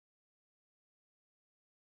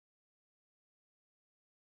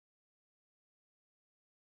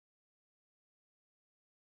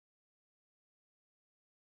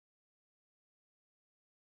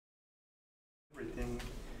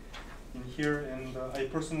in here, and I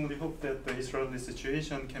personally hope that the Israeli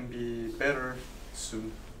situation can be better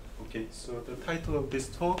soon. Okay, so the title of this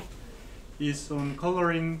talk is on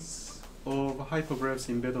colorings of hypergraphs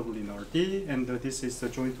embeddable in RD, and this is a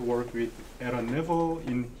joint work with Aaron Neville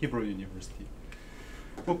in Hebrew University.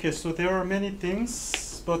 Okay, so there are many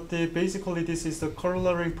things, but basically this is the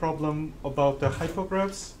corollary problem about the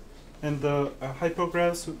hypergraphs, and the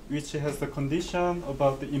hypergraphs which has the condition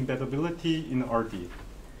about the embeddability in RD.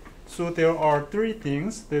 So there are three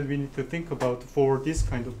things that we need to think about for this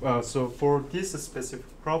kind of, so for this specific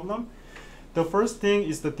problem. The first thing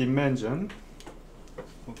is the dimension.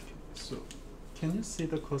 Okay, so can you see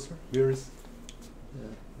the cursor? Where is?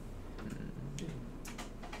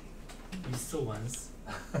 We saw once.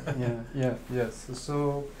 Yes.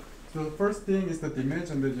 So the first thing is the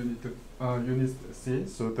dimension that you need to see.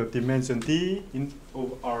 So the dimension D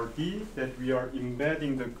of RD that we are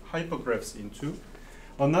embedding the hypergraphs into.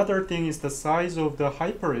 Another thing is the size of the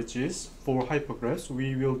hyperedges for hypergraphs.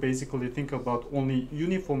 We will basically think about only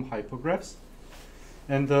uniform hypergraphs.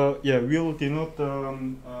 And we will denote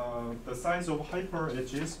the size of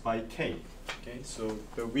hyperedges by K. Okay, so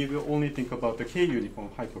we will only think about the K uniform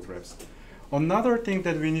hypergraphs. Another thing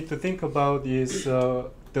that we need to think about is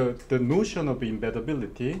the notion of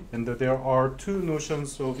embeddability. And there are two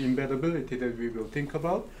notions of embeddability that we will think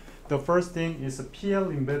about. The first thing is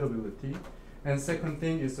PL embeddability. And second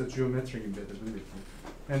thing is the geometric embeddability.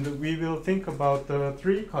 And we will think about the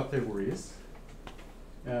three categories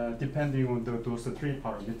depending on those three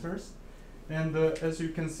parameters. And as you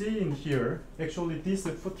can see in here, actually these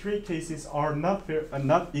three cases are not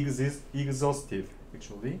exhaustive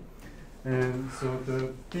actually. And so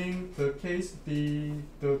the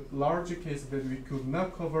large case that we could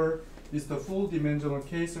not cover is the full dimensional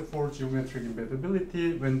case for geometric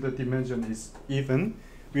embeddability when the dimension is even.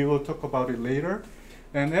 We will talk about it later.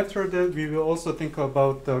 And after that, we will also think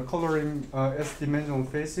about the coloring S-dimensional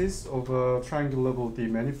faces of a triangle level D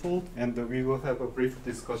manifold, and we will have a brief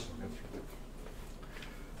discussion after that.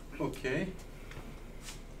 Okay.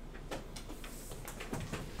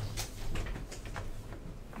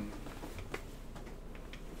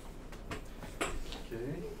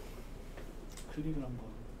 Okay.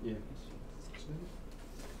 Yeah.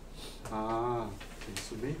 Okay,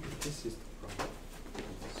 so maybe this is the problem.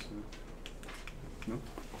 No?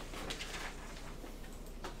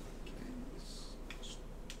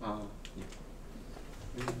 Yeah.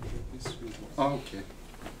 Okay.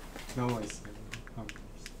 Now I see.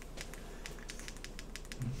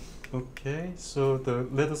 Okay, so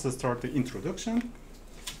let us start the introduction.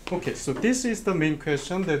 Okay, so this is the main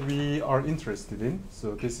question that we are interested in.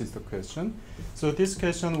 So this is the question. So this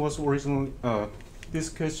question was originally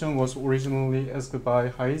asked by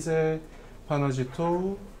Haize,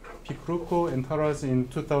 Panagito, Picruco, and Taraz in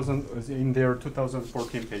their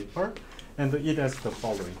 2014 paper, and it asks the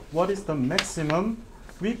following: what is the maximum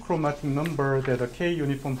weak chromatic number that a K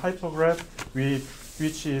uniform hypergraph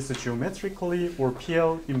which is geometrically or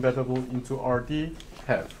PL embeddable into RD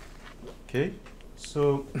have? Okay,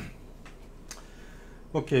 so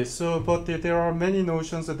but there are many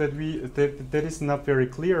notions that is not very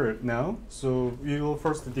clear now. So we will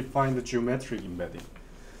first define the geometric embedding.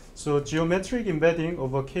 So geometric embedding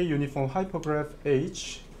of a K uniform hypergraph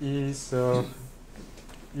H is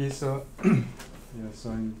yes,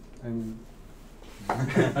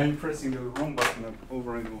 I'm pressing the wrong button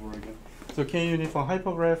over and over again. So K uniform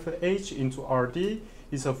hypergraph H into RD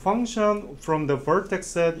is a function from the vertex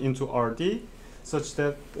set into RD, such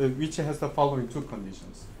that which has the following two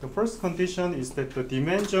conditions. The first condition is that the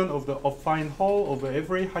dimension of the affine hull of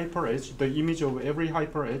every hyperedge, the image of every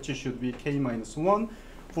hyperedge should be K minus 1.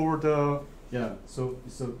 For the so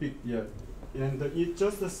it's a big and it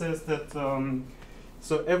just says that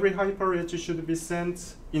so every hyperedge should be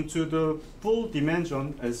sent into the full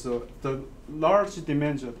dimension as the largest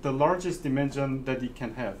dimension that it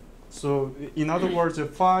can have. So in other words,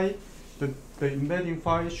 phi, the embedding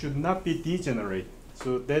phi should not be degenerate.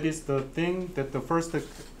 So that is the thing that the first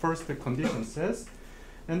condition says.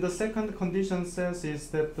 And the second condition says is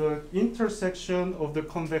that the intersection of the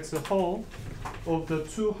convex hull of the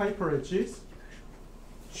two hyperedges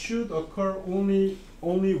should occur only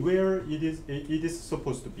where it is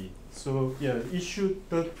supposed to be. So yeah,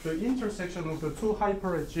 the intersection of the two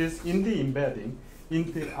hyperedges in the embedding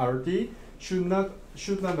in the RD should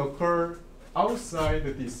not occur outside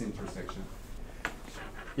this intersection.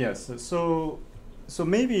 Yes. So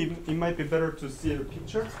maybe it might be better to see a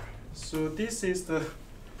picture. So this is the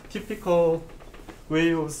typical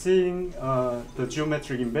way of seeing the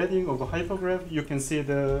geometric embedding of a hypergraph. You can see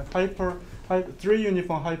the three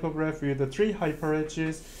uniform hypergraph with the 3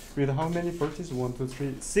 hyperedges with how many vertices? 1, 2,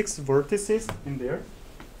 3, 6 vertices in there.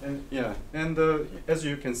 And yeah, and as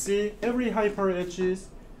you can see, every hyperedges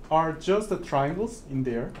are just the triangles in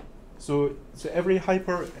there. So every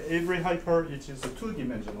hyper edge is a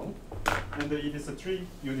 2-dimensional, and it is a 3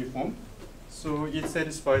 uniform. So it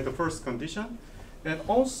satisfies the first condition, and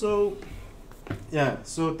also, yeah.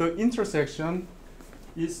 So the intersection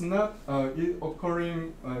is not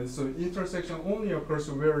occurring. So intersection only occurs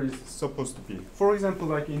where it's supposed to be. For example,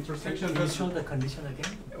 like intersection. Can you show the condition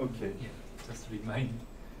again? Okay. Yeah, just remind.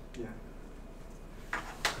 Yeah.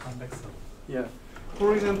 Convex. Yeah.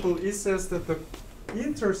 For example, it says that the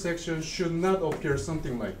intersection should not appear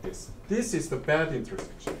something like this. This is the bad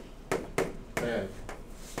intersection. Bad.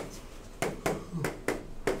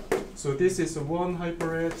 So this is one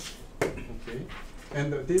hyperedge, okay,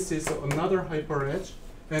 and this is another hyperedge,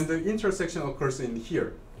 and the intersection occurs in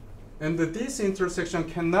here. And this intersection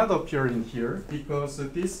cannot appear in here because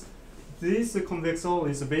this convex hull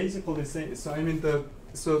is basically the same. So I mean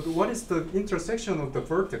what is the intersection of the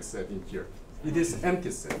vertex set in here? It is empty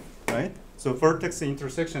set, right? So vertex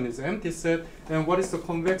intersection is empty set, and what is the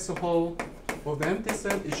convex hull of the empty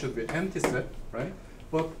set? It should be empty set, right?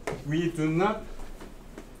 But we do not.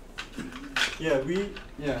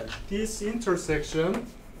 This intersection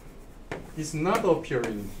is not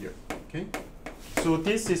appearing here. Okay, so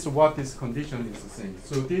this is what this condition is saying.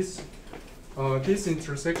 So this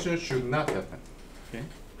intersection should not happen. Okay.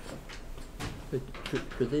 But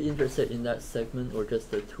could they intersect in that segment or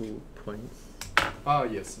just the 2 points?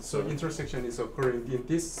 Yes. So intersection is occurring in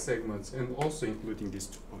these segments and also including these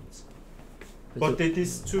 2 points. But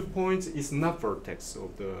these 2 points is not vertex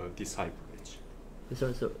of this hyperedge. So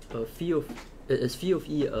is phi of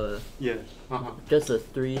E yeah. just the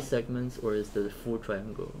 3 segments or is the full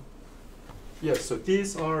triangle? Yes. So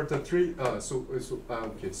these are the 3.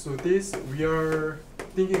 Okay. So this we are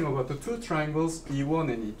thinking about the 2 triangles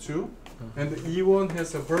E1 and E2, and E1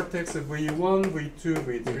 has a vertex of V1, V2,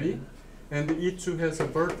 V3. And E2 has a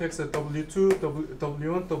vertex at W2,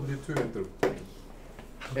 W1, W2, and W3.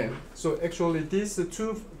 And so actually these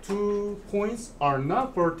two points are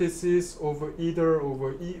not vertices over neither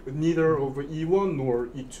over E1 nor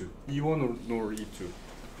E2. E1 nor E2.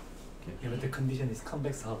 Okay. Yeah, but the condition is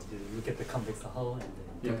convex hull. You look at the convex hull and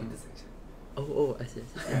then the intersection. Oh, I see.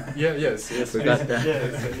 Yeah, yes. Forgot that.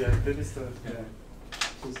 Yeah, that is the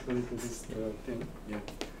just a little this thing. Yeah.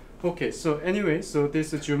 Okay, so anyway, so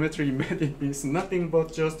this geometry embedding is nothing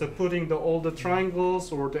but just putting all the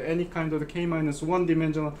triangles or any kind of the k-1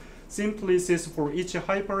 dimensional simplices for each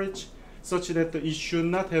hyperedge, such that it should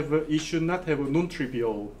not have a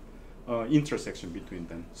non-trivial intersection between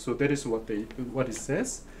them. So that is what it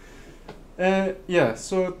says. Yeah.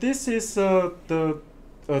 So this is the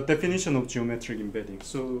definition of geometric embedding.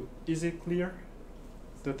 So is it clear?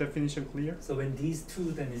 The definition clear? So when these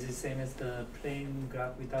 2, then is it same as the plane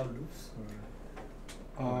graph without loops,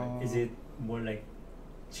 or is it more like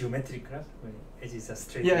geometric graph when edge is a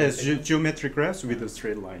straight? Yeah, it's geometric graphs with the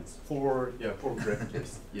straight lines for graph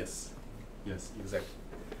case. Yes, exactly.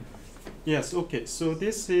 Yes. Okay. So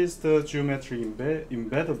this is the geometric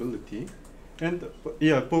embeddability, and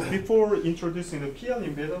but before introducing the PL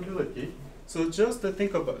embeddability. So just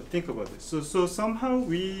think about this. So somehow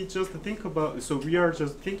we just think about. So we are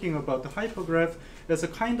just thinking about the hypergraph as a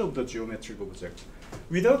kind of the geometric object,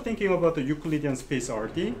 without thinking about the Euclidean space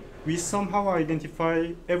RD. We somehow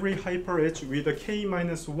identify every hyperedge with a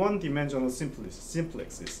k-1 dimensional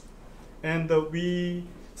simplexes, and we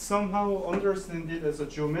somehow understand it as a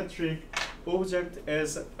geometric object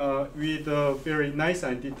as with a very nice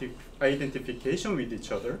identification with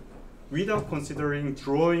each other, without considering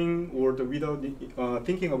drawing or without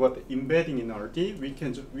thinking about embedding in RD.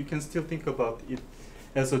 We can still think about it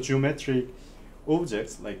as a geometric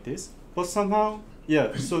objects like this. But somehow,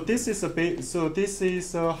 yeah. So this is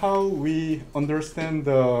how we understand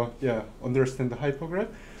the hypergraph.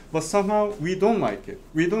 But somehow we don't like it.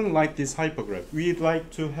 We don't like this hypergraph. We'd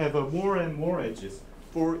like to have more and more edges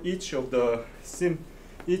for each of the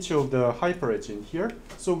hyperedge in here.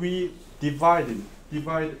 So we divide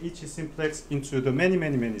each simplex into the many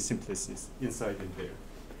simplices inside in there.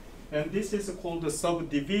 And this is called the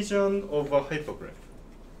subdivision of a hypergraph.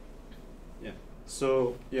 Yeah.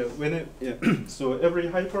 So so every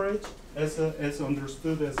hyperedge as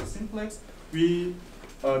understood as a simplex, we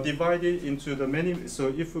divide it into the many.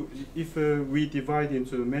 So if we divide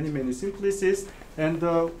into many simplices, and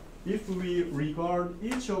if we regard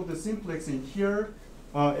each of the simplex in here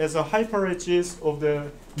as a hyperedges of the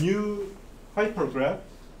new hypergraph,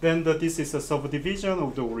 then this is a subdivision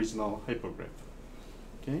of the original hypergraph.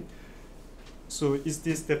 Okay. So is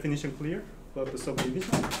this definition clear about the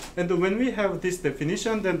subdivision? And when we have this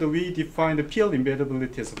definition, then we define the PL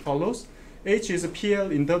embeddability as follows. H is a PL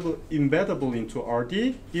embeddable into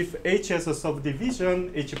RD if H has a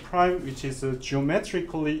subdivision H prime which is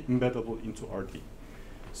geometrically embeddable into RD.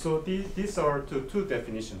 So these are the two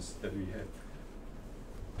definitions that we have.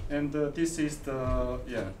 And this is the,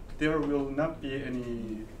 there will not be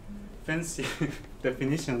any fancy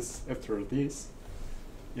definitions after this.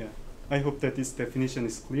 Yeah, I hope that this definition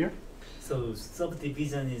is clear. So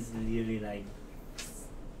subdivision is really like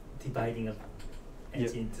dividing a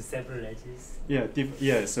edge into several edges.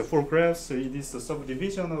 Yeah, so for graphs, so it is a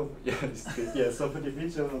subdivision of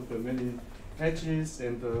subdivision of the many edges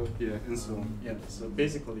and and so on. Yeah, so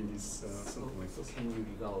basically it is something like this. Can you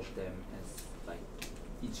regard them as like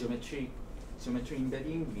in geometry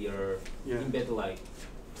embedding? We are embed like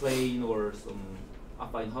plane or some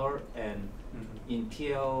affine hard, and in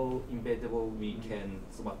PL embeddable we can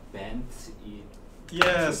somewhat bend it.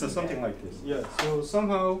 Yeah, so something like this. Yeah, so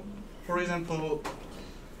somehow, for example,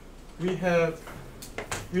 we have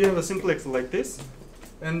a simplex like this,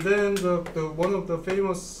 and then the one of the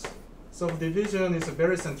famous subdivision is a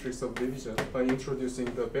barycentric subdivision by introducing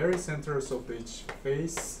the barycenters of each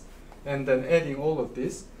face and then adding all of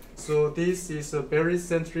this. So this is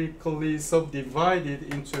barycentrically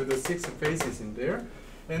subdivided into the 6 faces in there.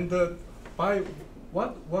 And by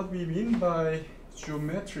what we mean by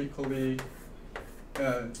geometrically,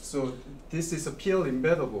 so this is a PL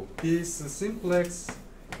embeddable. This simplex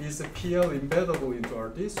is a PL embeddable into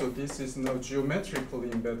RD. So this is now geometrically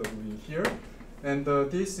embeddable in here. And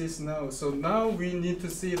this is now, so now we need to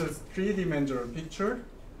see the 3-dimensional picture.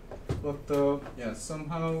 But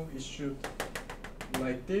somehow it should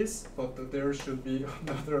like this, but there should be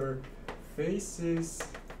another faces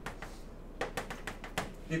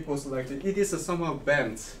equals like this. It is somehow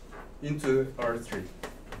bent into R3.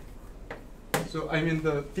 So I mean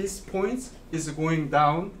this point is going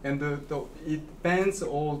down, and it bends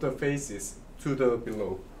all the faces to the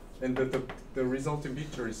below, and the resulting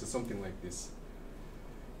picture is something like this.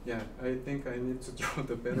 Yeah, I think I need to draw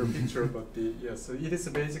the better picture, but so it is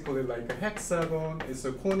basically like a hexagon. It's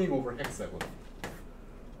a coning over hexagon.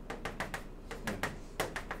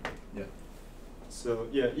 Yeah. So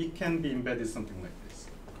it can be embedded something like this.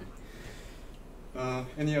 Okay.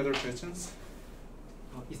 Any other questions?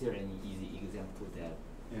 Is there any easy example that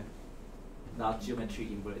not geometry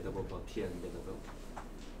embeddable but PL embeddable?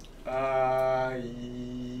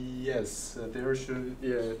 Yes, there should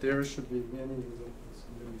be many examples.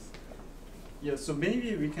 Yeah, so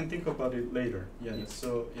maybe we can think about it later. Yeah.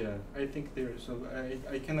 So I think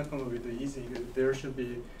I cannot come up with the easy. There should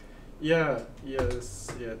be,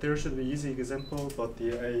 there should be easy example, but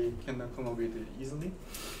I cannot come up with it easily.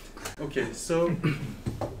 Okay, so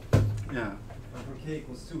yeah. For k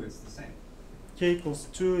equals 2, it's the same. K equals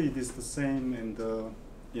 2, it is the same, and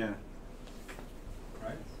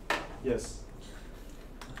Right? Yes.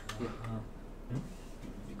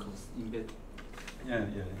 Because embed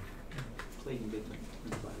plane embedment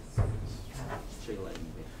implies straight line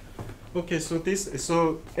embed. Okay,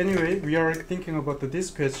 so anyway, we are thinking about this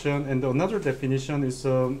question, and another definition is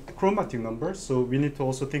chromatic number. So we need to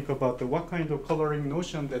also think about what kind of coloring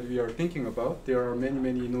notion that we are thinking about. There are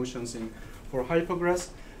many notions for hypergraphs,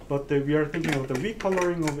 but we are thinking of the weak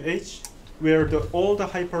coloring of H, where all the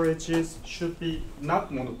hyperedges should be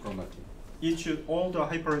not monochromatic. All the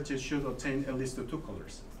hyperedges should attain at least 2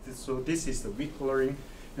 colors. So this is the weak coloring,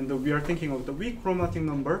 and we are thinking of the weak chromatic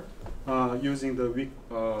number using the weak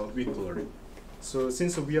coloring. So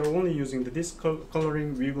since we are only using this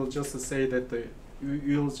coloring, we will just say that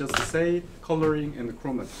we will just say coloring and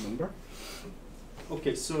chromatic number.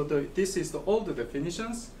 Okay, so this is all the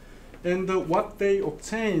definitions. And what they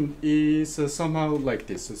obtain is somehow like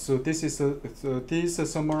this. So this is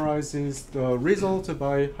this summarizes the result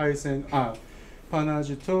by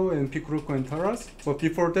Panagito and Picruco and Taras. But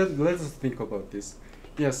before that, let us think about this.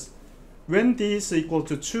 Yes, when d is equal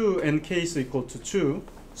to 2 and k is equal to 2,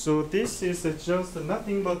 so this is just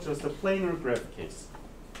nothing but just a planar graph case.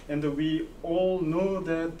 And we all know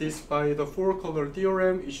that this by the 4-color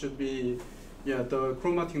theorem, it should be, the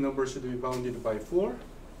chromatic number should be bounded by 4.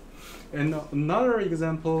 And another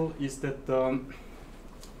example is that,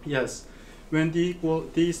 when d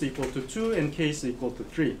is equal to 2 and k is equal to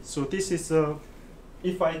 3. So this is,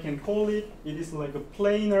 if I can call it, it is like a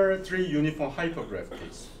planar 3-uniform hypergraph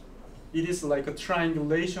case. It is like a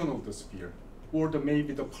triangulation of the sphere, or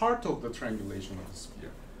maybe the part of the triangulation of the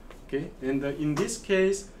sphere. Okay, and in this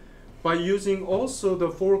case, by using also the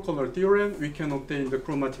four-color theorem, we can obtain the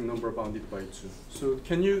chromatic number bounded by 2. So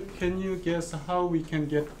can you guess how we can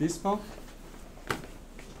get this bound?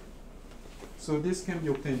 So this can be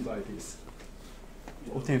obtained by this.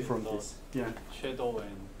 Obtained from this. Yeah. Shadow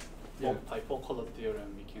and Yeah. by four-color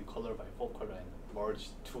theorem, we can color by four color and merge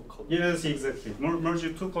two colors. Yes, exactly.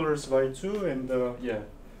 Merge two colors by 2 and yeah.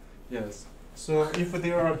 Yes. So if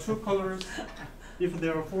there are two colors, if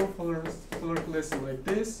there are four color classes like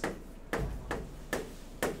this,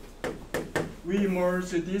 we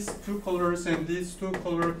merge these two colors and these two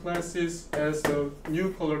color classes as the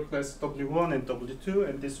new color class W1 and W2,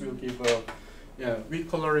 and this will give a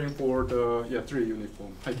recoloring for the three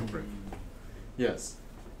uniform hypergraph. Yes.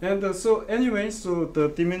 And so anyway, so the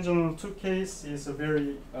dimensional 2 case is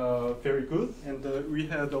very very good, and we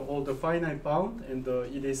had all the finite bound, and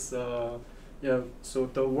it is so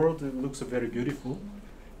the world looks very beautiful.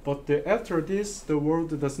 But after this, the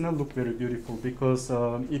world does not look very beautiful because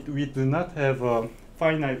we do not have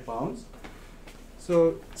finite bounds.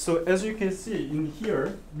 So as you can see in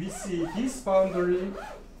here, we see this boundary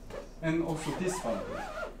and also this boundary.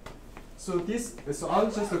 So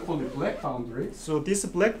I'll just call it black boundary. So this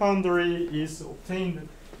black boundary is obtained.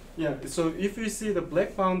 Yeah. So if you see the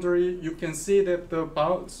black boundary, you can see that the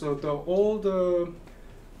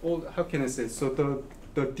how can I say? So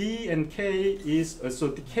the D and K is so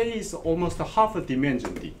the K is almost a half a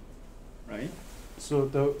dimension D, right? So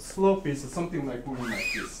the slope is something like going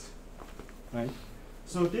like this, right?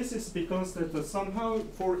 So this is because that somehow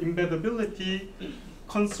for embeddability,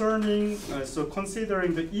 considering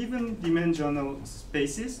the even dimensional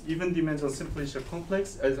spaces, even dimensional simplicial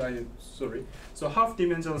complex, so half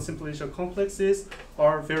dimensional simplicial complexes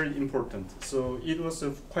are very important. So it was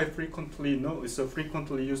quite frequently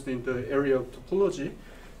frequently used in the area of topology.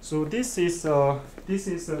 So this is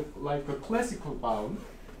like a classical bound,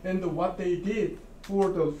 and what they did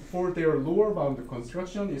for their lower bound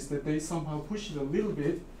construction is that they somehow pushed a little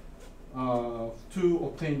bit to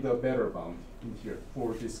obtain the better bound in here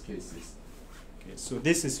for these cases. Okay, so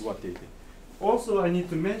this is what they did. Also, I need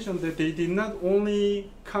to mention that they did not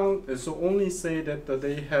only only say that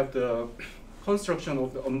they have the construction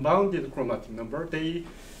of the unbounded chromatic number. They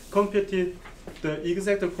computed the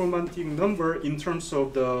exact chromatic number in terms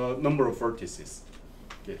of the number of vertices.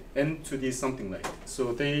 Okay, n to d something like that.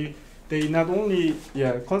 So they not only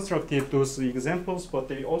constructed those examples, but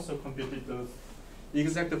they also computed the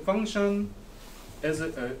exact function as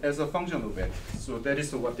a function of n. So that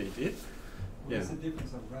is what they did. What's the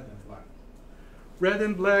difference of red and black? Red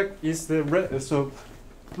and black is the red. So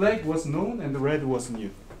black was known and the red was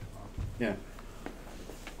new. Yeah.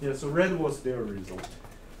 Yeah. So red was their result.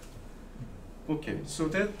 Okay. So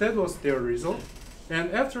that was their result.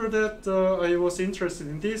 And after that, I was interested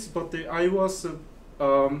in this, but I was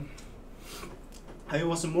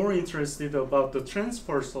more interested about the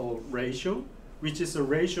transversal ratio, which is a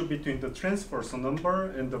ratio between the transversal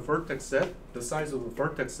number and the vertex set, the size of the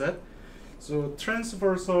vertex set. So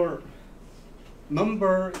transversal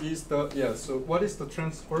number is the, so what is the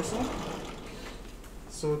transversal?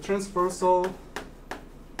 So transversal,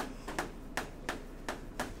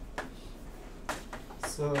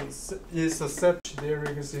 is a set there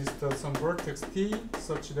exists some vertex T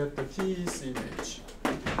such that the T is in H.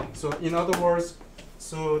 So in other words,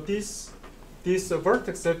 so this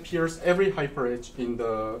vertex appears every hyperedge in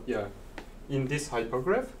in this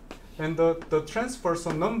hypergraph, and the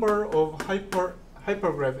transversal number of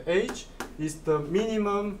hypergraph H is the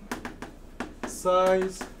minimum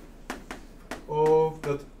size of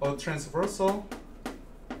the transversal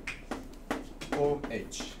of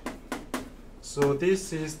H. So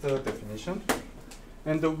this is the definition,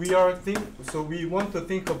 and we want to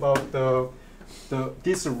think about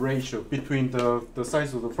this ratio between the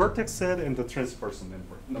size of the vertex set and the transversal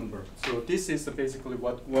number. So this is basically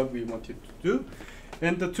what we wanted to do,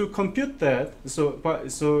 and to compute that. So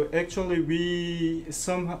actually with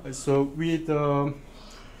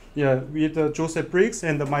Joseph Briggs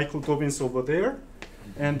and Michael Dobbins over there,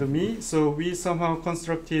 and me. So we somehow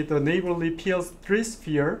constructed a neighborly PL3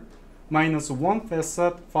 sphere minus one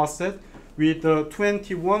facet with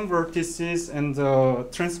 21 vertices, and the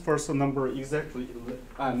transversal number exactly,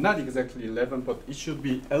 not exactly 11, but it should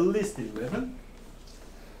be at least 11.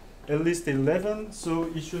 At least 11, so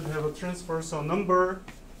it should have a transversal number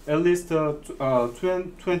at least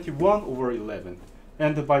 21 over 11.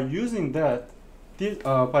 And by using that, we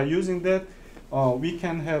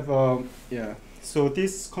can have, so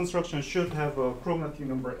this construction should have a chromatic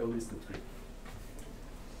number at least 3.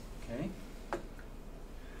 Okay.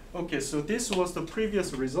 Okay, so this was the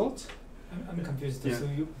previous result, I'm confused. Yeah. So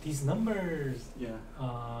these numbers, Yeah.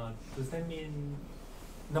 does that mean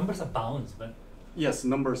numbers are bounds, but Yes,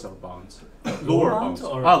 numbers are bounds. Lower bounds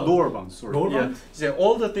or lower bounds. Sorry. lower yeah. bounds? Yeah.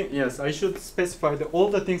 All the things. Yes, I should specify that all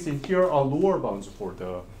the things in here are lower bounds for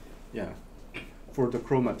the, for the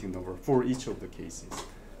chromatic number for each of the cases.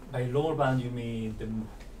 by lower bound you mean the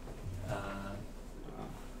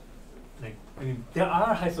like I mean there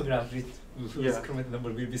are hypergraphs whose Yeah. chromatic number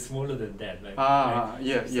will be smaller than that, like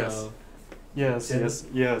Yeah. Yes. so Yes. then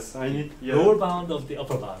Yes. I need. Yeah. lower bound of the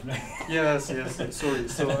upper bound, right? Yes. Sorry.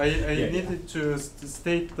 So I Yeah, needed to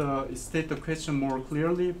state the question more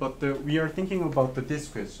clearly, but we are thinking about this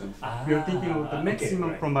question. We are thinking of the Ah, maximum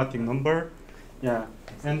okay, right. chromatic number. Yeah.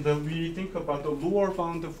 And we think about the lower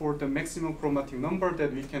bound for the maximum chromatic number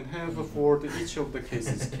that we can have for each of the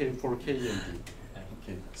cases for K and D.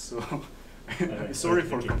 Okay. So Alright, sorry alright,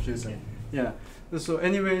 for okay, confusion. Yeah. So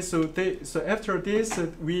anyway, so after this,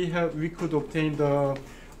 we could obtain the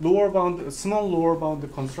lower bound, small lower bound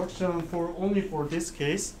construction for only for this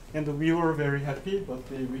case, and we were very happy, but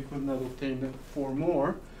we could not obtain 4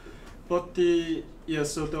 more. But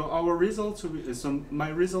our results, my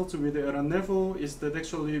results with the error level is that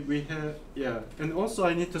actually we have, and also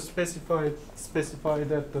I need to specify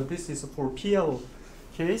that this is for PL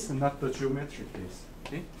case and not the geometric case.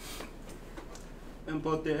 Okay. And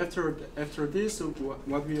but after this,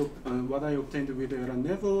 what I obtained with the error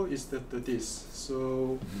level is that this.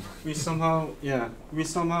 So we somehow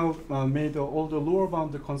made all the lower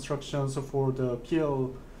bound constructions for the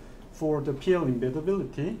PL. For the PL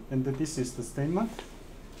embeddability, and this is the statement.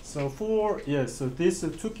 So so these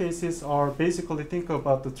 2 cases are basically think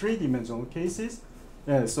about the 3-dimensional cases.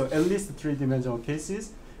 So at least 3-dimensional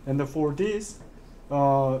cases, and for this,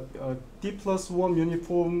 D+1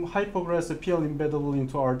 uniform hypergraphs PL embeddable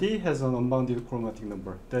into RD has an unbounded chromatic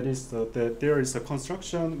number. That is that there is a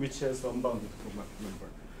construction which has unbounded chromatic number,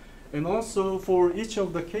 and also for each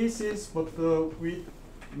of the cases, but we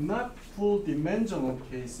not full dimensional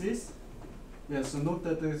cases. So note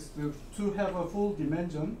that to have a full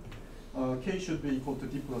dimension, K should be equal to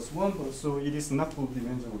D+1, but so it is not full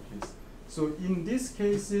dimensional case. So in these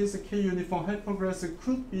cases, K uniform hypergraphs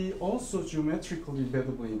could be also geometrically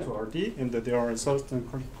embeddable into RD, and that there are certain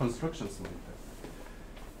constructions like that.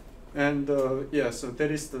 And so that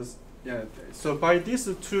is the So by these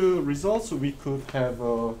 2 results, we could have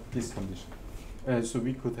this condition, and so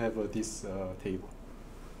we could have this table.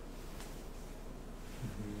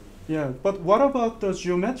 Yeah, but what about the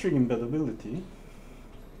geometric embeddability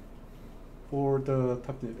for the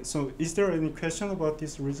top? So is there any question about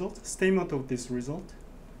this result, statement of this result?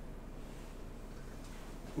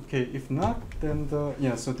 Okay, if not, then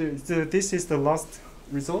so this is the last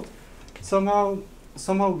result.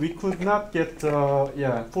 Somehow we could not get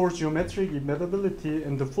for geometric embeddability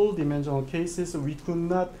in the full dimensional cases, we could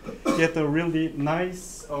not get a really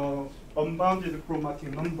nice unbounded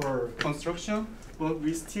chromatic number construction, but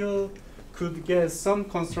we still could get some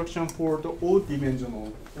construction for the odd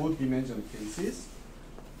dimension cases,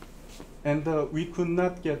 and we could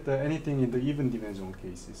not get anything in the even dimensional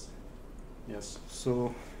cases. Yes,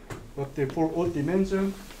 so but for odd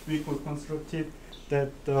dimension, we could construct it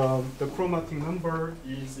that the chromatic number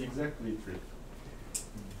is exactly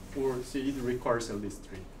 3, or see it requires at least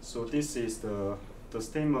 3. So this is the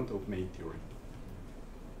statement of main theory.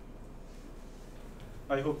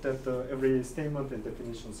 I hope that every statement and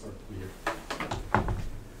definitions are clear.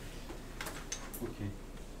 Okay.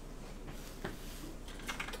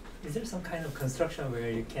 Is there some kind of construction where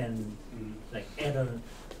you can like add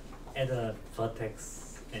a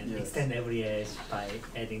vertex and extend every edge by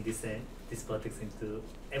adding this vertex into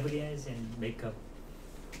every edge and make up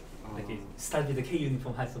like start with the K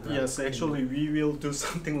uniform hypergraph? Yes, actually we will do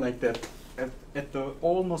something like that at the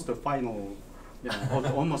almost the final,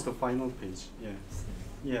 almost the final page. Yes.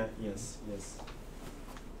 That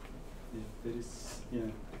is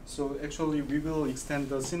So actually, we will extend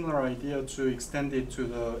the similar idea to extend it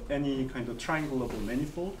to any kind of triangulable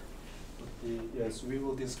manifold. Yes, we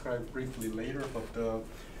will describe briefly later, but the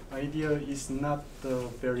idea is not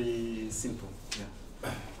very simple.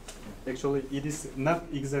 Actually, it is not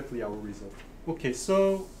exactly our result. Okay,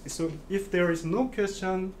 so if there is no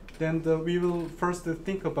question, then we will first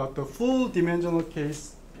think about the full dimensional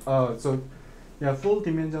case. Full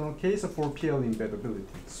dimensional case for PL embeddability.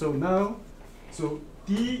 So now,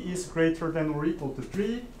 D is greater than or equal to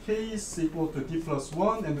 3, K is equal to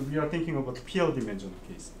D+1, and we are thinking about the PL dimensional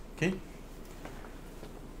case.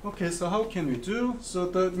 Okay, so how can we do? So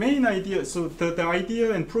the main idea, the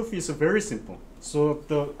idea and proof is very simple. So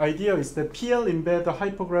the idea is that PL embed the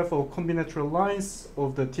hypergraph of combinatorial lines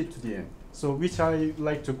of the T to the N. so which I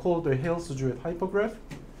like to call the Hales-Jewett hypergraph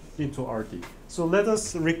into RD. So let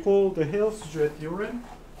us recall the Hales-Jewett theorem.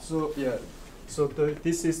 So yeah, so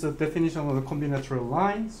this is the definition of the combinatorial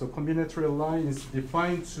line. So combinatorial line is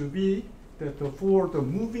defined to be that for the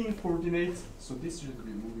moving coordinates, so this should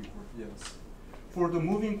be moving coordinates, yes. For the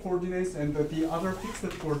moving coordinates and the other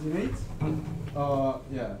fixed coordinates,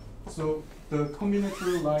 yeah. So the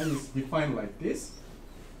combinatorial line is defined like this.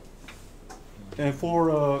 And for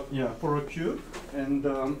a cube, and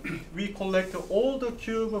we collect all the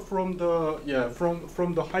cube from the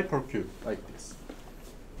from the hypercube like this.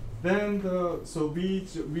 Then so we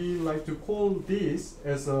like to call this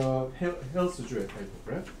as a Hales-Jewett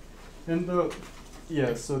hypergraph, and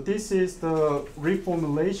so this is the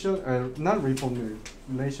reformulation, not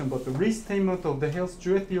reformulation, but the restatement of the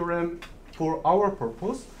Hales-Jewett theorem for our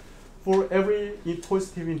purpose. For every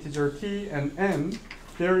positive integer t and n,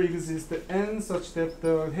 there exists n such that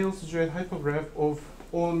the Hales-Jewett hypergraph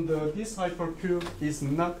on this hypercube is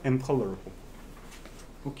not m-colorable.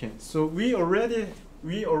 Okay, so we already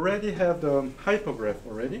have the hypergraph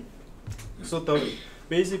already. So the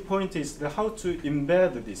basic point is how to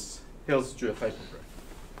embed this Hales-Jewett hypergraph.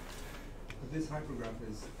 But this hypergraph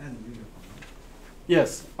is n uniform, right?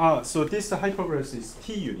 Yes. So this hypergraph is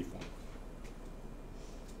t uniform.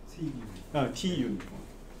 T uniform. T uniform.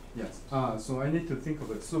 Yes. So I need to think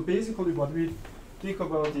of it. So basically, what we think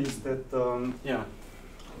about is that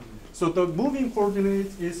So the moving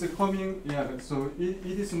coordinate is coming. Yeah. So it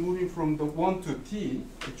is moving from the 1 to t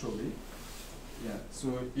actually. Yeah.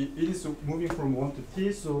 So it is moving from 1 to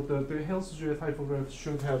t. So the Hales-Jewett hypergraph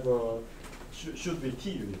should have should be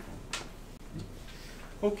t uniform.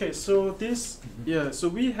 Okay, so this, so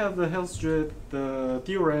we have the Hales-Jewett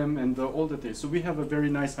theorem and all the things. So we have a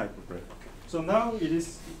very nice hypergraph. So now it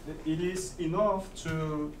is enough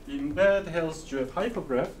to embed Hales-Jewett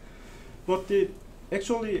hypergraph, but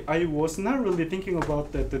actually I was not really thinking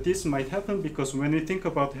about that this might happen, because when you think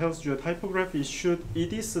about Hales-Jewett hypergraph,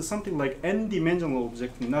 it is something like n-dimensional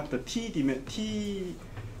object, not the t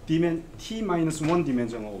minus 1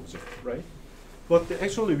 dimensional object, right? But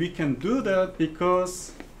actually we can do that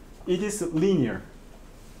because it is linear.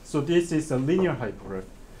 So this is a linear hypergraph.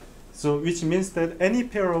 So which means that any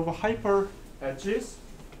pair of hyper edges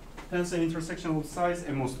has an intersection of size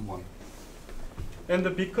m most 1.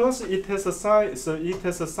 And because it has a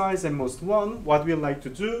size m most 1, what we like to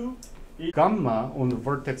do is gamma on the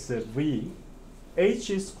vertex at V. H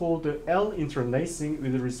is called the L interlacing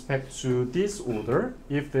with respect to this order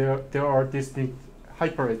if there are distinct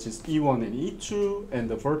hyperedges E1 and E2, and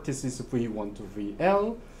the vertices V1 to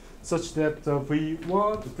VL, such that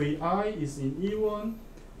V1, Vi is in E1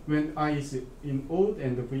 when I is in odd,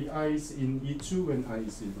 and the Vi is in E2 when I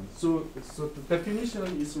is even. So the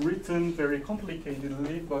definition is written very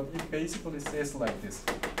complicatedly, but it basically says like this.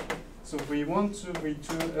 So V1 to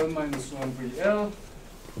V2, L minus 1 VL,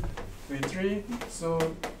 V3. So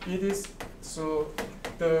it is, so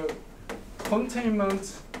the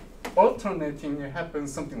containment alternating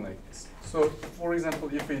happens something like this. So for example,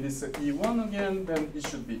 if it is E1 again, then it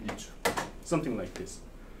should be E2, something like this.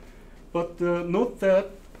 But note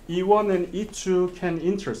that E1 and E2 can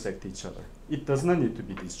intersect each other. It does not need to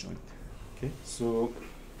be disjoint. Okay, so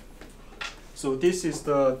this is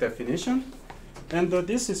the definition, and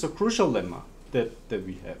this is a crucial lemma that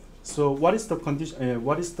we have. So what is the condition?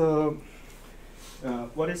 What is the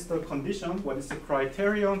condition? What is the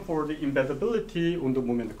criterion for the embeddability on the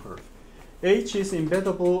moment curve? H is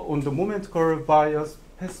embeddable on the moment curve by a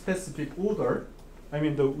specific order. I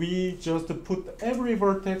mean, we just put every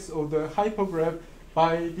vertex of the hypergraph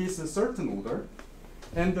by this certain order,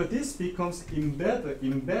 and this becomes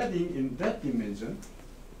embedding in that dimension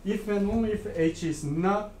if and only if H is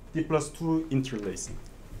not D+2 interlacing.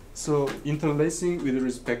 So interlacing with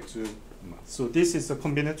respect to mass. So this is a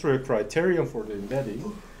combinatorial criterion for the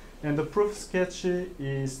embedding, and the proof sketch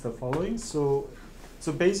is the following. So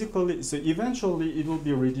basically, so eventually it will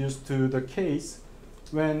be reduced to the case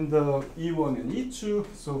when the E1 and E2.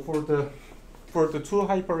 So for the two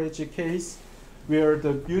hyperedge case, where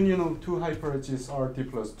the union of two hyperedges are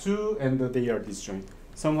D+2 and they are disjoint.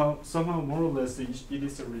 Somehow more or less it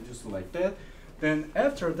is reduced like that. Then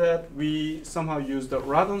after that, we somehow use the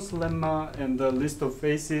Radon's lemma and the list of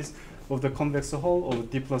faces of the convex hull of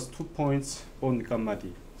D+2 points on gamma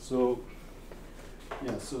D. So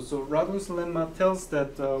yeah, so Radon's lemma tells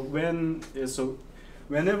that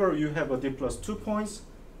whenever you have a D+2 points,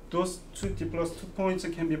 those two D+2 points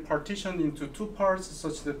can be partitioned into two parts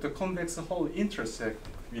such that the convex hull intersect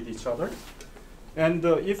with each other. And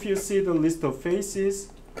if you see the list of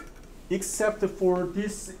faces, except for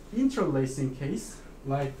this interlacing case,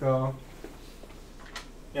 like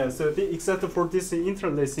Yeah, so except for this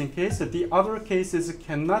interlacing case, the other cases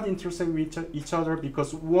cannot intersect with each other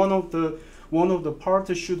because one of the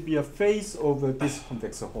parts should be a face of this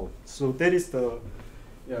convex hull. So that is the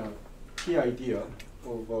key idea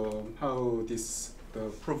of how the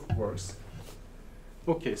proof works.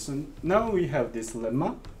 Okay, so now we have this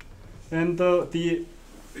lemma, and the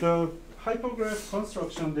hypergraph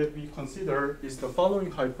construction that we consider is the following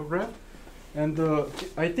hypergraph. And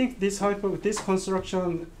I think this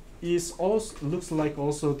construction is also looks like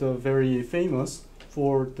also the very famous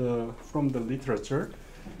from the literature,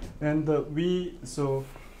 and so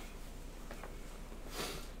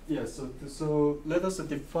let us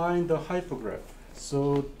define the hypergraph.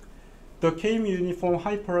 So the K uniform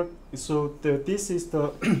this is the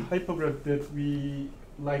hypergraph that we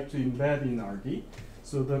like to embed in RD.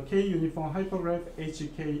 So the K uniform hypergraph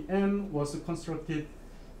HKM was constructed.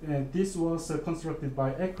 And this was constructed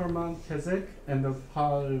by Eckermann, Kezek, and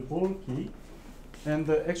Palvolki. And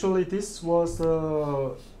actually, this was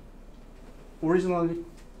originally,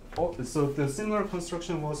 so the similar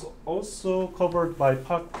construction was also covered by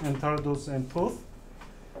Pak and Tardos and Toth.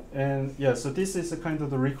 And yeah, so this is a kind of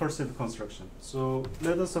the recursive construction. So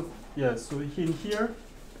let us, so in here,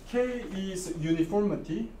 K is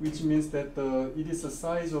uniformity, which means that it is the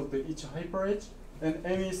size of each hyperedge, and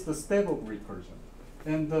M is the step of recursion.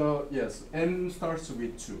 And yes, M starts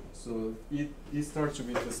with 2, so it starts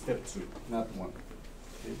with the step 2, not 1.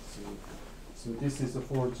 Okay, so this is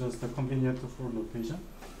for just a convenient for notation.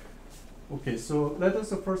 Okay, so let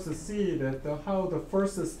us first see that how the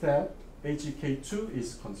first step HK2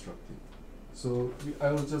 is constructed. So I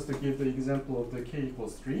will just give the example of the K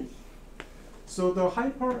equals 3. So the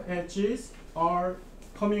hyper edges are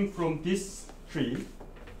coming from this tree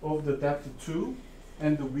of the depth 2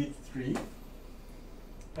 and the width 3.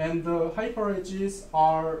 And the hyperedges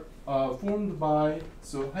are formed by,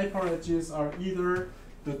 so hyperedges are either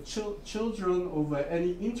the children of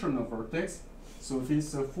any internal vertex, so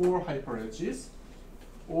these 4 hyperedges,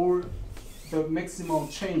 or the maximal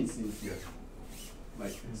chains in here,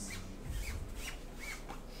 like this.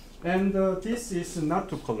 And this is not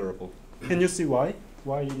too colorable. Can you see why?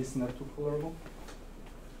 Why it is not too colorable?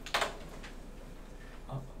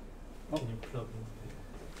 Can you plug in?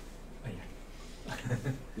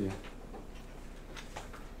 Yeah.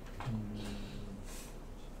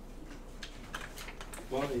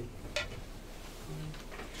 Why?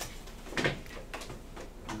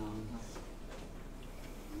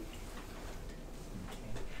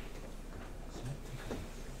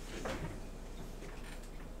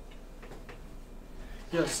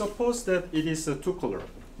 Yeah, suppose that it is a 2 color.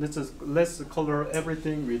 Let's color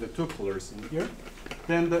everything with the 2 colors in here.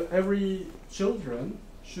 Then every children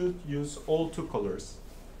should use all 2 colors,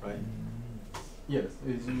 right? Yes,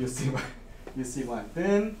 you see why. You see why.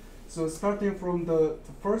 Then, so starting from the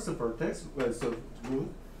first vertex, so root.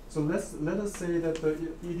 So let us say that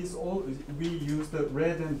it is all we use the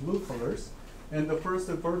red and blue colors, and the first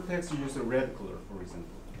vertex use a red color, for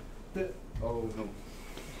example. Oh no.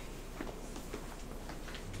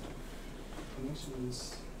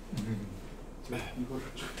 Connections.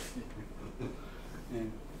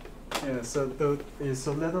 Yeah,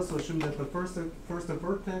 so let us assume that the first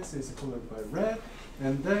vertex is colored by red,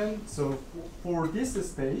 and then so for this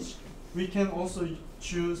stage we can also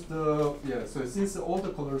choose the so since all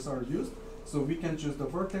the colors are used, so we can choose the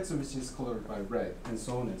vertex which is colored by red, and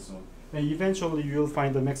so on and so on. And eventually you will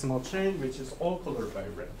find the maximal chain which is all colored by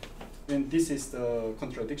red. And this is the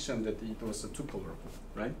contradiction that it was too colorable,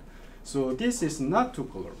 right? So this is not too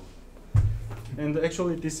colorable. And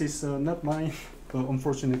actually this is not mine,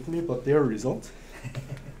 unfortunately, but their result.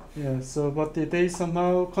 Yeah, so but they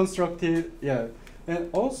somehow constructed, and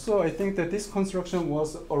also I think that this construction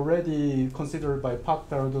was already considered by Pak,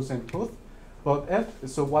 Tardos, and Toth. But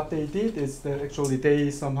so what they did is that actually they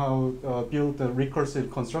somehow built a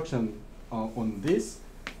recursive construction on this,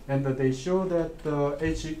 and they show that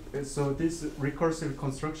so this recursive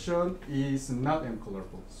construction is not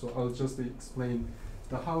M-colorable. So I'll just explain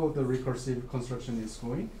how the recursive construction is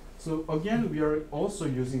going. So again, we are also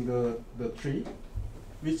using the tree,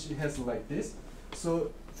 which has like this.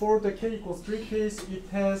 So for the K equals 3 case, it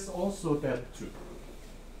has also that too.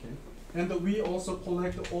 Okay, and we also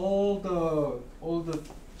collect all the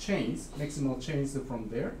chains, maximal chains from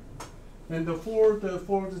there. And for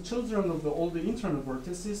the children of all the internal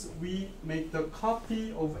vertices, we make the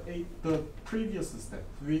copy of the previous step.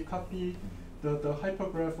 We copy the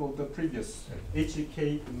hypergraph of the previous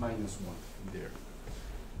HK minus 1 there.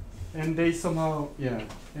 And they somehow,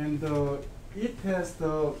 and it has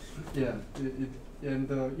the, and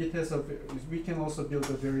it has a. We can also build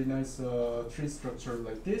a very nice tree structure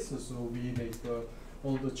like this. So we make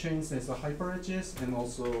all the chains as a hyperedges, and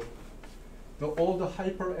also all the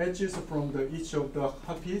hyperedges from each of the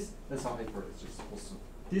copies as a hyperedges also.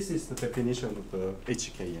 This is the definition of the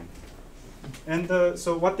HKM. And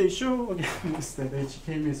so what they show again is that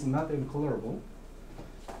HKM is not colorable.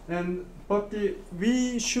 But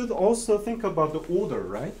we should also think about the order,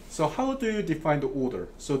 right? So how do you define the order?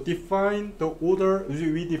 So define the order.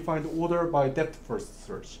 We define the order by depth first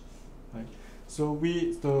search, right? So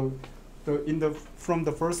from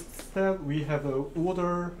the first step we have an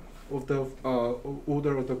order of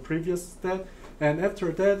the previous step, and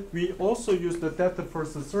after that we also use the depth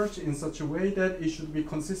first search in such a way that it should be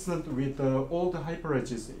consistent with all the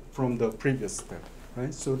hyperedges from the previous step,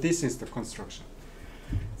 right? So this is the construction.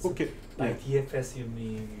 So okay. By DFS, you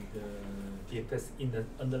mean the DFS in the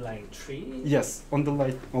underlying tree? Yes,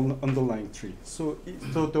 underlying tree. So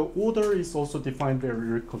the order is also defined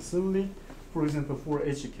very recursively. For example, for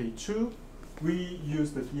HK2, we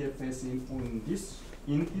use the DFS in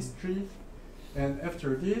this tree, and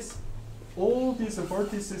after this, all these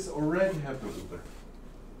vertices already have the order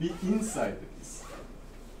be inside this.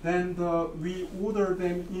 Then we order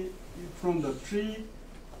them from the tree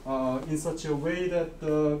in such a way that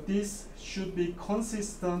this should be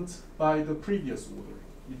consistent by the previous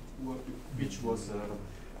order, which was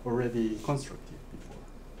already constructed before.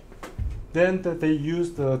 Then they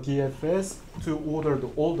use the DFS to order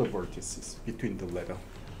all the vertices between the ladder.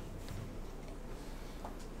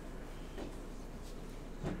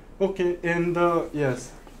 Okay, and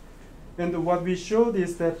yes, and what we showed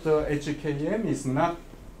is that HKM is not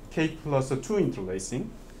K plus 2 interlacing.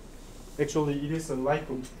 Actually, it is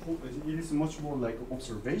much more like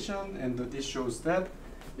observation, and this shows that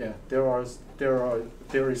there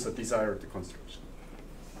is a desired construction.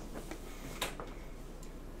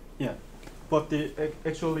 Yeah, but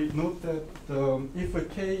actually note that if a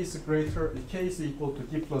k is equal to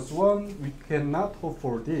d plus 1, we cannot hope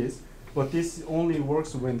for this. But this only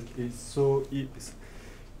works when k is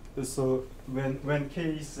when k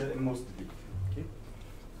is most big.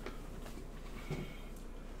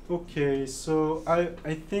 Okay, so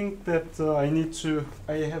I think that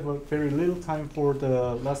I have a very little time for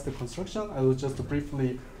the last construction. I will just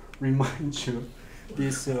briefly remind you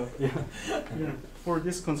this, for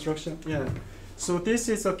this construction, So this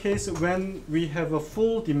is a case when we have a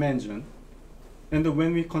full dimension, and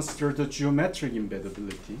when we consider the geometric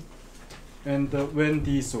embeddability, and when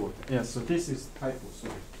so this is typo,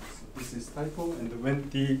 sorry. So this is typo, and when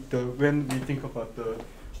we think about the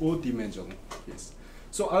odd dimensional case.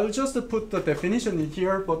 So I'll just put the definition in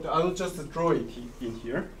here, but I'll just draw it in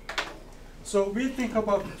here. So we think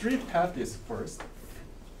about three paths first: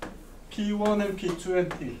 P1 and P2 and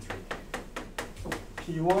P3.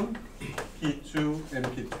 P1, P2, and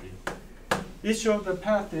P3. Each of the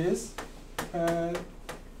paths has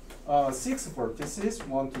 6 vertices: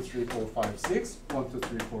 1, 2, 3, 4, 5, 6. 1, 2,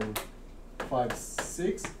 3, 4, 5,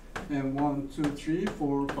 6, and 1, 2, 3,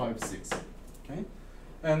 4, 5, 6. Okay,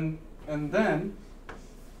 and then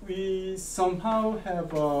we somehow have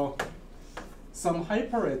some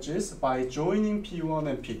hyperedges by joining P1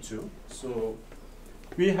 and P2. So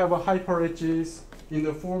we have a hyperedges in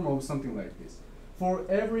the form of something like this. For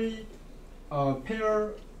every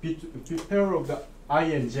pair of the I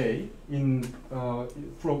and j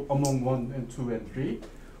from among 1 and 2 and 3,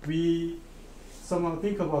 we somehow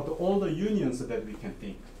think about all the unions that we can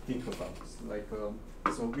think about. Like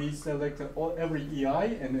so we select every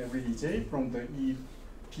EI and every EJ from the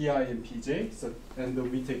PI and PJ,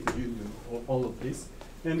 and we take the union of all of this.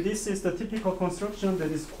 And this is the typical construction that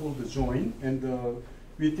is called the join, and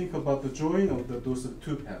we think about the join of those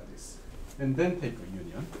two paths, and then take a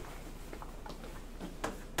union,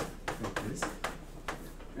 like this,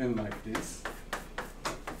 and like this,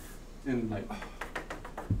 and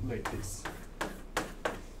like this.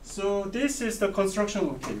 So this is the construction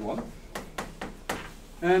of K1,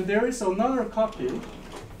 and there is another copy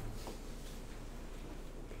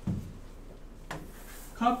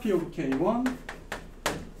of K1,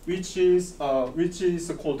 which is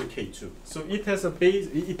called K2. So it has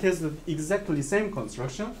exactly the same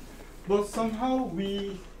construction, but somehow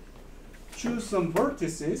we choose some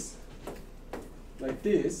vertices like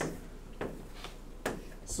this.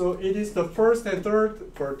 So it is the first and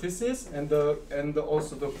third vertices, and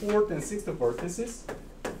also the fourth and sixth vertices,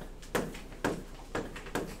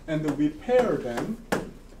 and we pair them.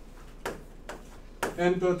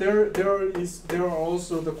 And there are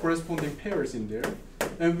also the corresponding pairs in there,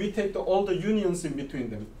 and we take all the unions in between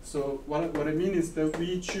them. So what I mean is that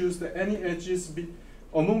we choose any edges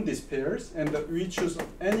among these pairs, and we choose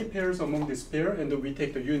any pairs among this pair, and we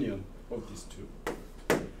take the union of these two.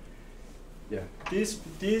 Yeah,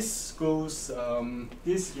 this goes.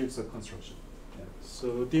 This gives a construction. Yeah.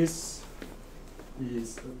 So this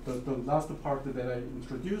is the last part that I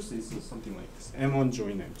introduced is something like this: M1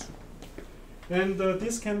 join M2. And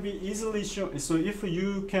this can be easily shown. So if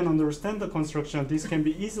you can understand the construction, this can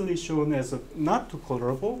be easily shown as not too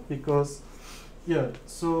colorable because, yeah.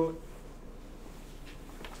 So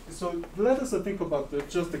let us think about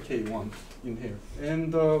just the K1 in here.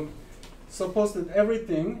 And suppose that every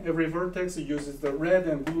vertex uses the red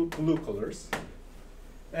and blue colors.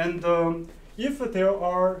 And if there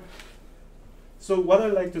are, so what I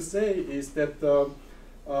like to say is that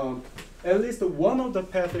at least one of the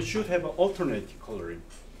paths should have an alternate coloring.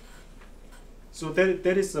 So that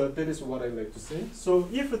is what I like to say. So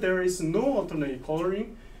if there is no alternate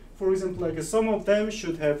coloring, for example, like some of them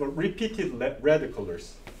should have repeated red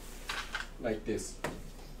colors, like this.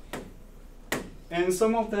 And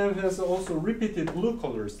some of them has also repeated blue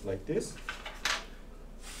colors, like this.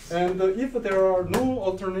 And if there are no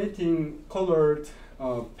alternating colored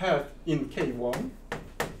path in K1,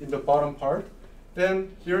 in the bottom part,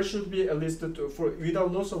 then there should be at least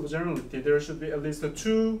without loss of generality, there should be at least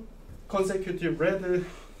two consecutive red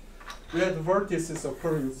vertices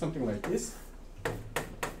occurring, something like this.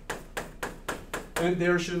 And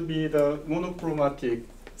there should be the monochromatic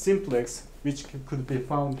simplex, which could be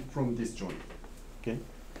found from this joint. Okay,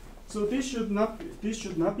 so this should not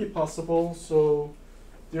be possible. So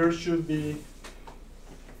there should be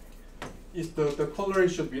the coloring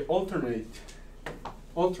should be alternating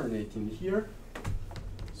here.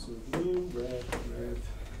 So blue, red,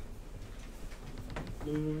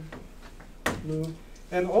 blue, blue,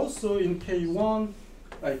 and also in K1,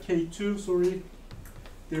 K2, sorry,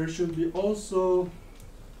 there should be also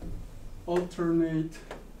alternate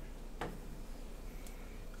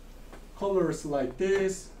colors like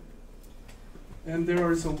this, and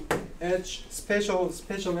there is a edge, special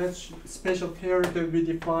pair that we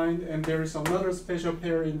defined, and there is another special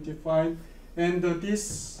pair defined, and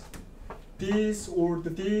this or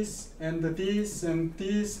this and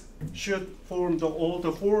this should form all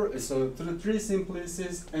the four, so the three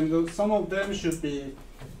simplices, and some of them should be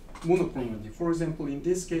monochromatic. For example, in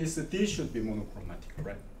this case, this should be monochromatic,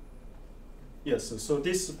 right? Yes. So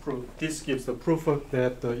this gives the proof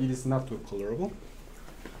that it is not too colorable.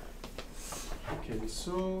 Okay.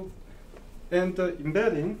 So, and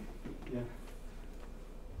embedding, yeah.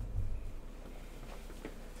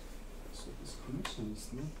 So this connection is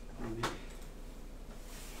not really.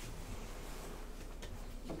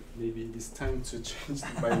 Maybe it's time to change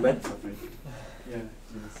my laptop. Yeah.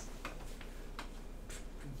 Yes.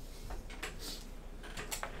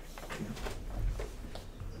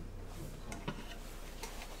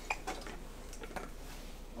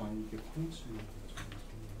 이게 컨디션이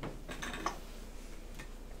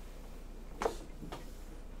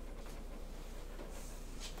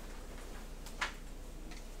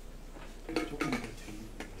조금 더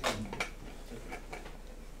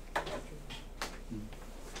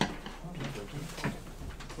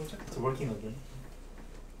It's working again.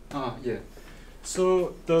 Yeah.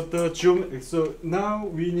 So so now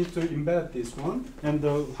we need to embed this one, and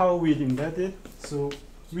how we embed it. So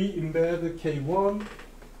we embed K1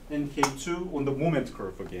 and K2 on the moment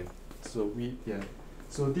curve again. So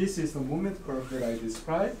So this is the moment curve that I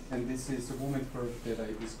described, and this is the moment curve that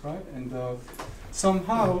I described, and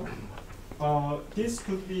somehow this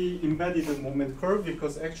could be embedded in moment curve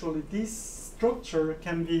because actually this structure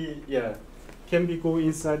can be go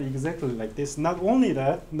inside exactly like this. Not only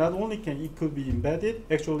that, it could be embedded.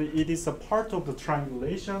 Actually, it is a part of the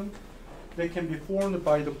triangulation that can be formed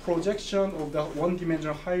by the projection of the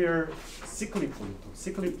one-dimensional higher cyclic polytope.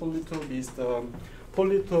 Cyclic polytope is the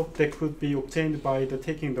polytope that could be obtained by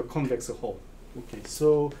taking the convex hull. Okay,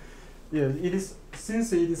 so yeah, it is,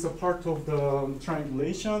 since it is a part of the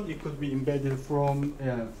triangulation, it could be embedded from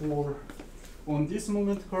on this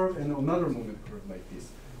moment curve and another moment curve like this.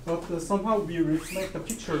 But somehow we reflect the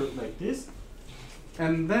picture like this,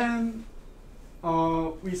 and then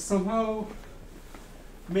we somehow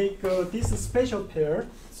make this spatial pair,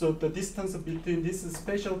 so the distance between this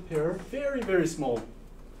spatial pair very, very small,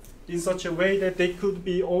 in such a way that they could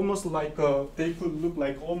be almost like they could look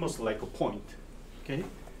like almost like a point. Okay,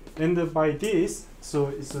 and by this, so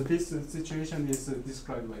this situation is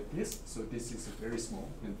described like this. So this is very small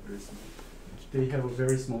and very small. They have a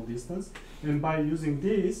very small distance, and by using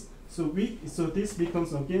this, so this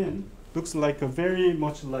becomes again looks like a very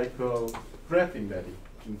much like a graph embedding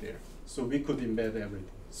in there. So we could embed everything.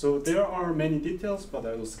 So there are many details, but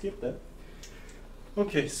I will skip that.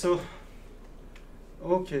 Okay, so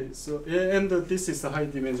yeah, and this is a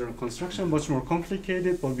high-dimensional construction, much more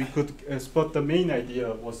complicated, but we could spot the main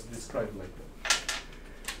idea was described like that.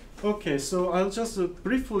 Okay, so I'll just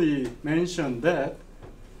briefly mention that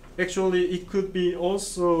actually it could be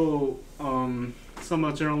also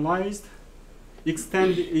somewhat generalized,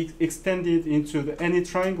 extended into any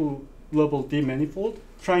triangle-level D manifold,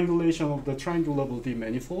 triangulation of the triangle-level D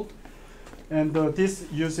manifold. And this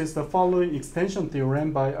uses the following extension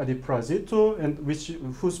theorem by Adiprasito, and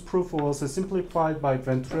whose proof was simplified by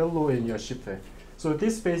Venturello and Yoshipe. So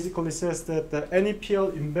this basically says that any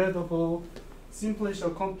PL embeddable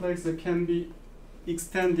simplicial complex can be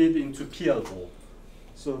extended into PL-able.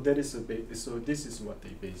 So that is so this is what they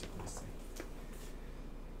basically say.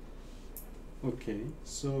 Okay,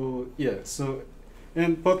 so yeah, so.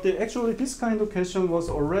 But actually this kind of question was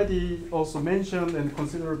already also mentioned and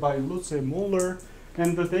considered by Lutz and Moeller,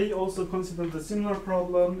 and they also considered a similar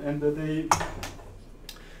problem, and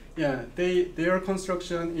their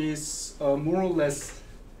construction is more or less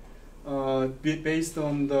based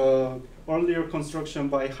on the earlier construction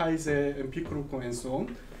by Heise and Picruco and so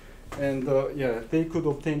on. And they could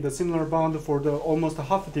obtain the similar bound for the almost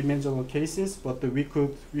half-dimensional cases, but we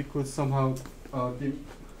could somehow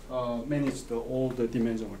manage all the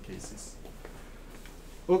dimensional cases.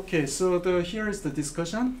 Okay, so here is the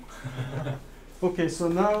discussion. Okay, so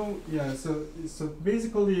now, so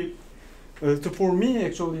basically, for me,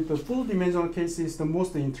 actually, the full dimensional case is the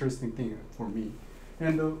most interesting thing for me.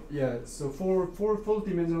 And so for full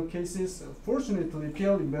dimensional cases, fortunately,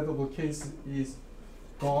 PL embeddable case is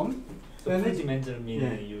gone. So full dimensional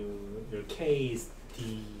meaning your K is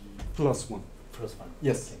D plus 1. Plus 1.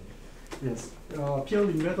 Yes. Okay. Yes, PL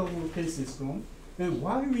embeddable case is gone. And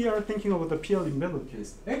why we are thinking about the PL embeddable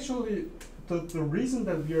case? Actually, the reason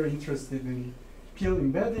that we are interested in PL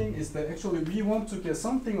embedding is that actually we want to get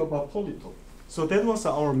something about polytope. So that was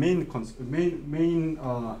our main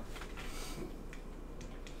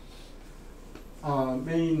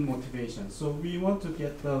motivation. So we want to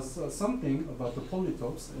get something about the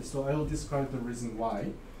polytopes. So I will describe the reason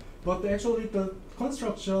why. But actually, the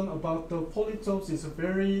construction about the polytopes is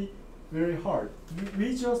very hard.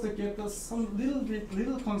 We just get some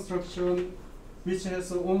little construction which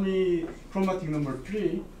has only chromatic number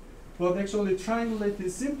 3, but actually triangulated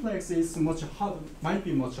simplex is might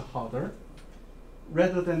be much harder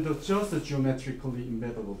rather than just a geometrically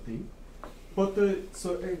embeddable thing. But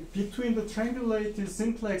between the triangulated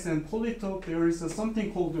simplex and polytope, there is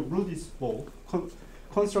something called the Rudin's ball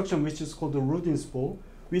construction, which is called the Rudin's ball,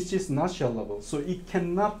 which is not shellable, so it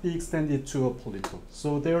cannot be extended to a polytope.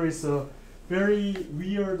 So there is a very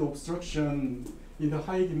weird obstruction in the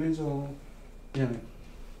high-dimensional,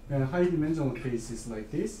 high-dimensional cases like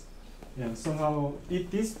this. Yeah, somehow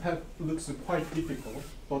this path looks quite difficult,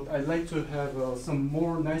 but I like to have some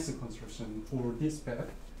more nicer construction for this path.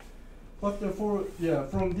 But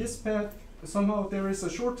from this path, somehow there is a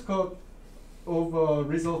shortcut of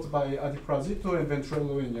results by Adiprasito and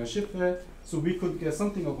Venturello and Yoshipe, so we could get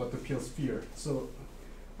something about the PL sphere. So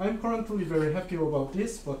I'm currently very happy about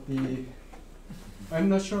this, but I'm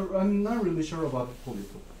not really sure about the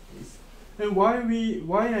polytope case. And why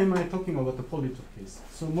am I talking about the polytope case?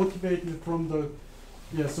 So motivated from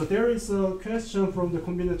so there is a question from the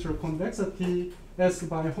combinatorial convexity asked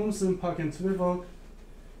by Holmsen, Park, and Twilberg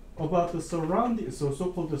about the surrounding,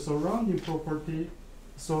 so-called the surrounding property.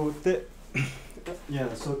 So this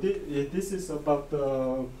is about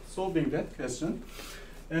solving that question,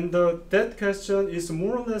 and that question is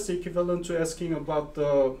more or less equivalent to asking about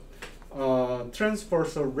the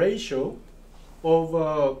transversal ratio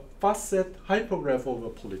of facet hypergraph over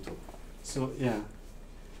polytope. So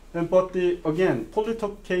but again,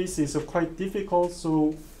 polytope case is quite difficult.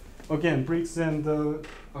 So again, Briggs and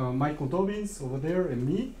Michael Dobbins over there and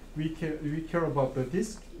me, we care about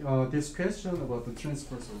this question about the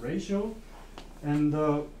transversal ratio. And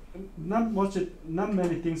not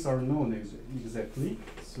many things are known exactly.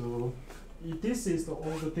 So this is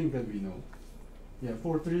all the thing that we know. Yeah,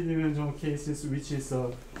 for three-dimensional cases, which is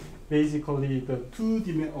basically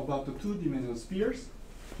about the two-dimensional spheres,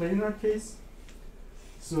 planar case.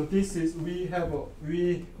 So this is we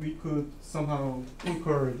could somehow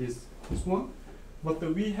conquer this one, but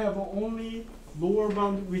we have only lower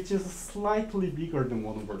bound which is slightly bigger than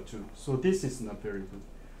 1/2. So this is not very good.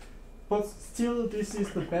 But still, this is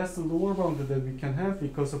the best lower bound that we can have,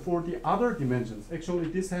 because for the other dimensions, actually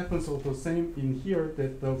this happens also same in here,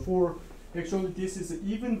 that actually this is an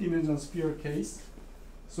even dimensional sphere case,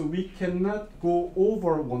 so we cannot go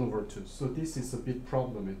over 1/2. So this is a bit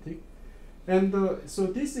problematic. And so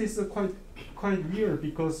this is quite weird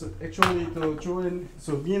because actually the join,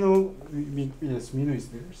 so Mino, yes, Mino is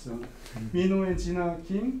there. So Mino and Gina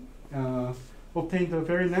Kim obtained a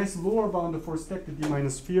very nice lower bound for stacked D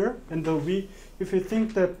minus sphere. And if you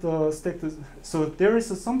think that stacked, so there is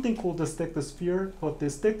something called the stacked sphere, but the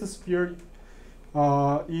stacked sphere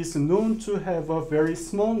is known to have a very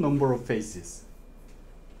small number of faces.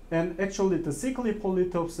 And actually the cyclic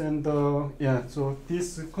polytopes and so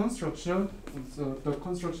this construction, so the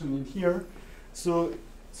construction in here, so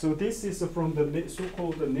this is from the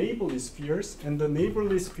so-called neighborly spheres, and the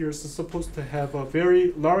neighborly spheres are supposed to have a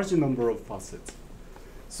very large number of facets.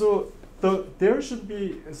 So there should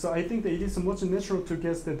be, so I think that it is much natural to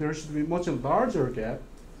guess that there should be much larger gap,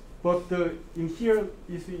 but in here,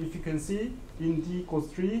 if you can see, in D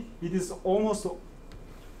equals 3, it is almost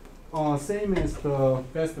same as the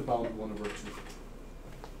best bound 1/2.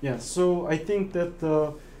 Yeah, so I think that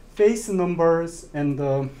the face numbers and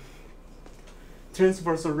the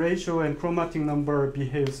transversal ratio and chromatic number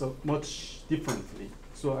behaves much differently.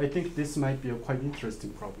 So I think this might be a quite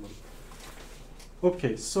interesting problem.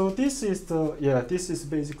 Okay, so this is this is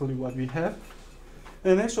basically what we have.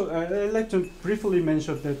 And actually, I'd like to briefly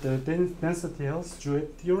mention that the density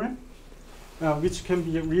Hell's-Jewett theorem, which can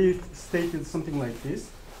be restated something like this.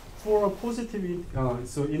 For a positive,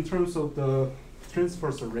 so in terms of the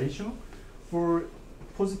transversal ratio, for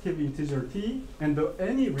positive integer t and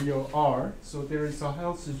any real r, so there is a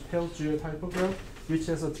Hell's-Jewett hypergraph which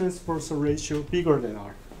has a transversal ratio bigger than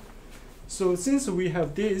r. So since we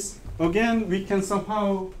have this, again, we can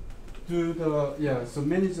somehow do the, so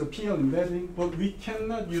manage the PL embedding, but we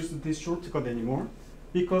cannot use this shortcut anymore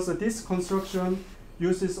because this construction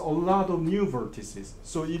uses a lot of new vertices,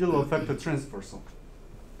 so it will affect the transversal.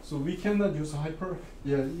 So we cannot use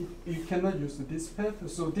you cannot use this path.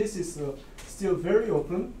 So this is still very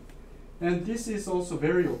open, and this is also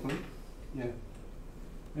very open,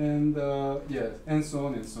 and and so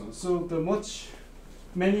on and so on. So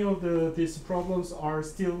many of these problems are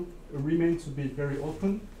still remain to be very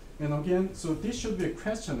open. And again, so this should be a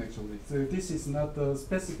question actually. So this is not the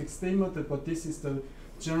specific statement, but this is the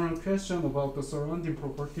general question about the surrounding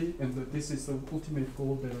property, and this is the ultimate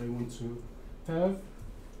goal that I want to have.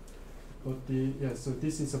 But so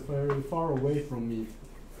this is very far away from me,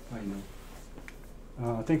 I know.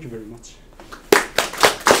 Thank you very much.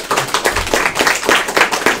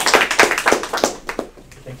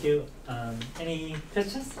 Thank you. Any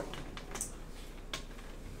questions?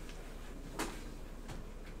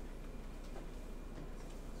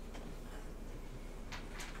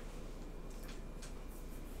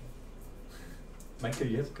 Michael,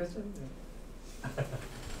 you have a question?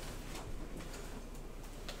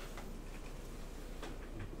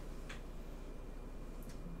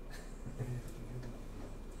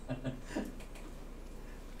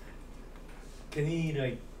 Can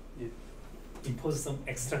we impose some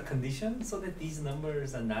extra conditions so that these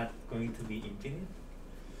numbers are not going to be infinite?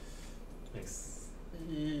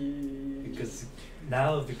 Because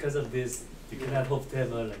now, because of this, you cannot hope to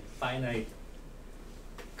have a finite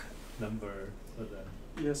number for the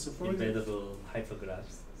embeddable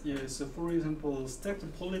hypergraphs. Yeah, so for example, stacked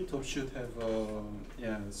polytope should have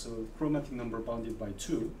so chromatic number bounded by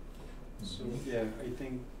 2. So I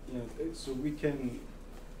think so we can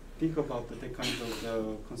think about the kind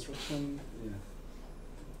of construction.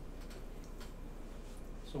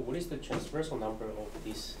 So what is the transversal number of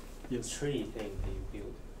this tree thing that you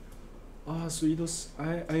built? So it was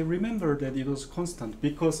I remember that it was constant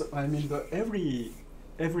because I mean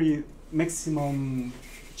every maximum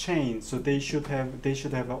chain, so they should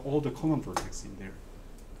have all the common vertex in there.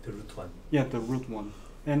 The root one. Yeah, the root one.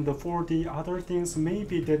 And for the other things,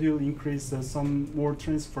 maybe that will increase some more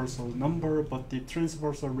transversal number, but the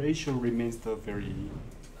transversal ratio remains the very,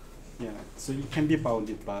 so it can be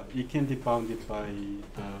bounded by,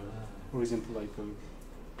 for example,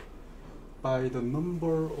 by the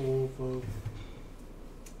number of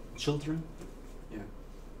children.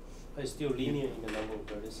 It's still linear in the number of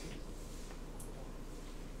vertices.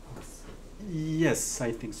 Yes,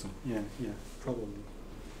 I think so. Probably.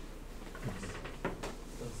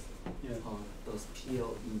 Does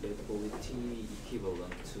PL embeddability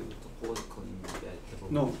equivalent to topological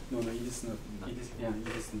embeddability? No, it is not. It is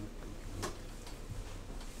not.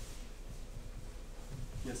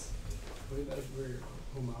 Yes. What about where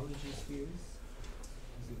homology spheres?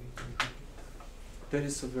 That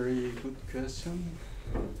is a very good question.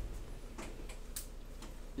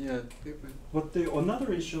 But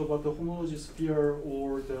another issue about the homology sphere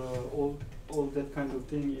or all that kind of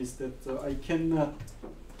thing is that I cannot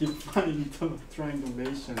define the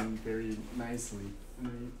triangulation very nicely.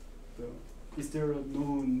 is there a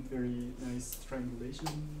known very nice triangulation?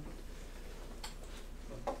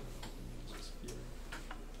 Just here.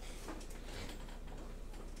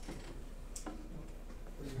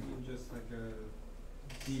 What do you mean, just like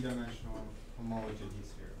a d-dimensional homology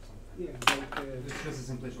sphere or something? Yeah, like It's just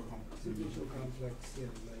a simplicial complex. simplicial complex, yeah,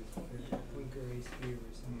 like Poincare sphere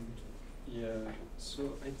or something. Yeah,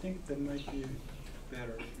 so I think that might be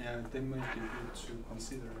better. Yeah, that might be good to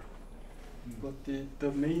consider. But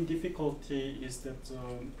the main difficulty is that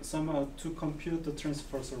somehow to compute the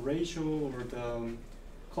transversal ratio or the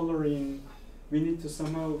coloring, we need to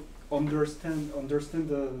somehow understand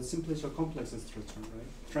the simplicial complex structure,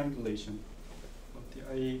 right? Triangulation. But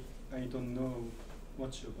I don't know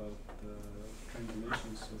much about the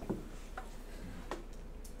triangulation, so.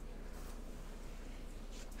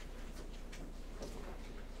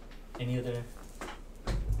 Any other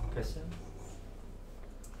questions?